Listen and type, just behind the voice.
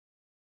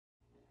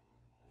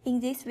In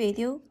this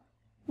video,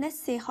 let's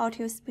see how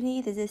to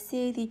split the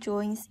CAD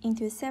drawings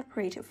into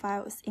separate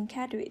files in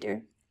CAD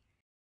Reader.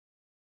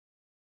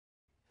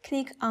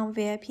 Click on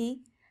VIP,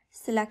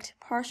 select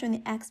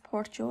Partially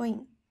Export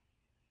Drawing.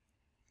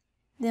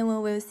 Then we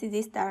will see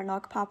this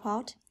dialog pop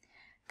out.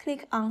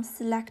 Click on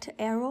Select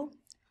Arrow.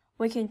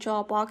 We can draw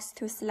a box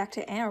to select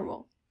an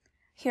arrow.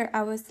 Here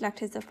I will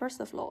select the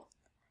first floor.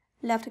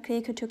 Left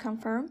click to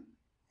confirm.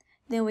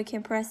 Then we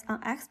can press on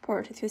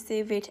Export to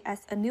save it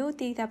as a new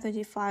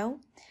DWG file,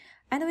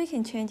 and we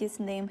can change its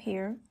name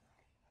here.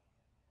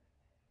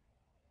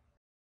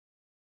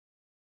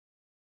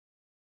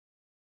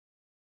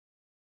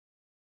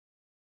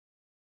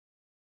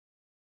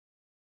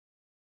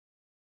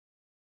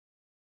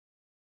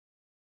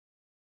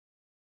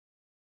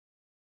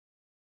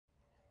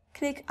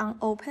 Click on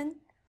Open.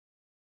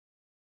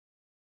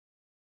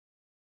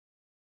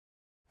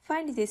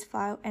 Find this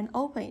file and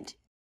open it.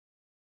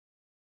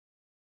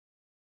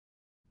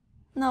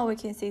 Now we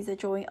can see the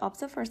drawing of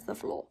the first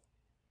floor.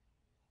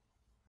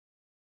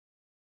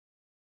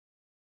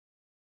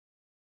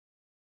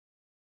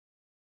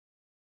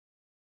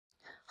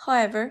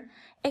 However,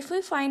 if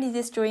we find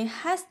this drawing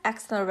has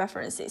external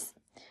references,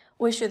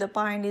 we should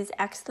bind these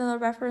external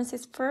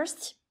references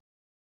first.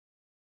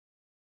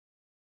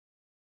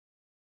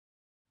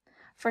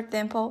 For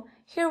example,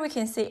 here we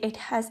can see it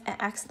has an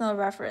external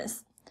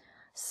reference.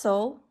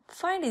 So,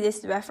 find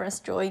this reference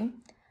drawing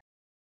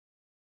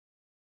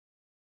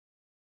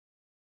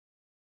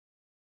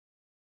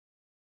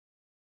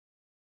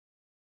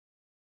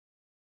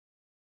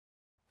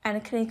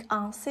and click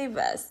on Save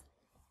As.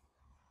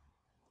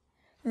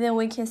 Then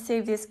we can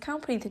save this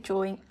complete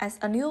drawing as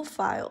a new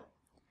file.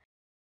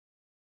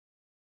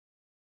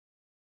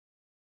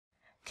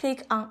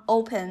 Click on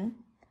Open,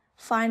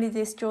 find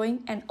this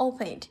drawing and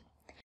open it.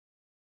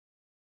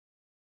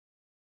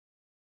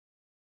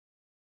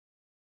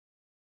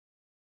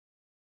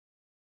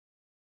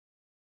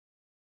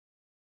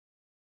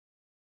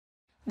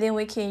 Then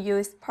we can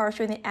use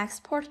Partially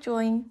Export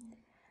Drawing.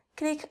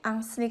 Click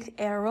on Select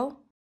Arrow.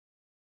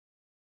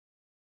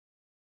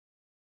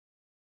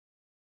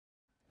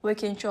 We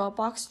can draw a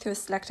box to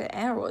select an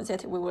arrow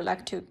that we would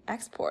like to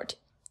export.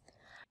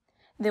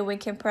 Then we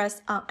can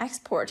press on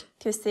Export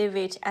to save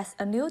it as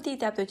a new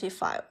DWG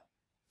file.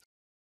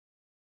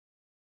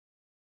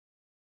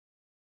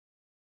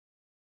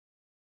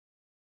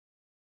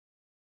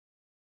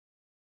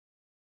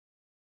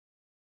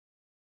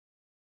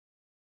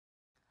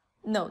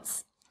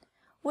 Notes: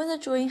 when the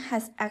drawing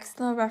has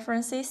external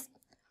references,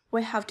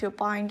 we have to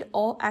bind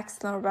all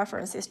external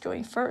references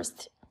drawing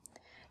first.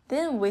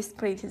 Then we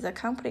split the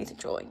complete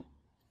drawing.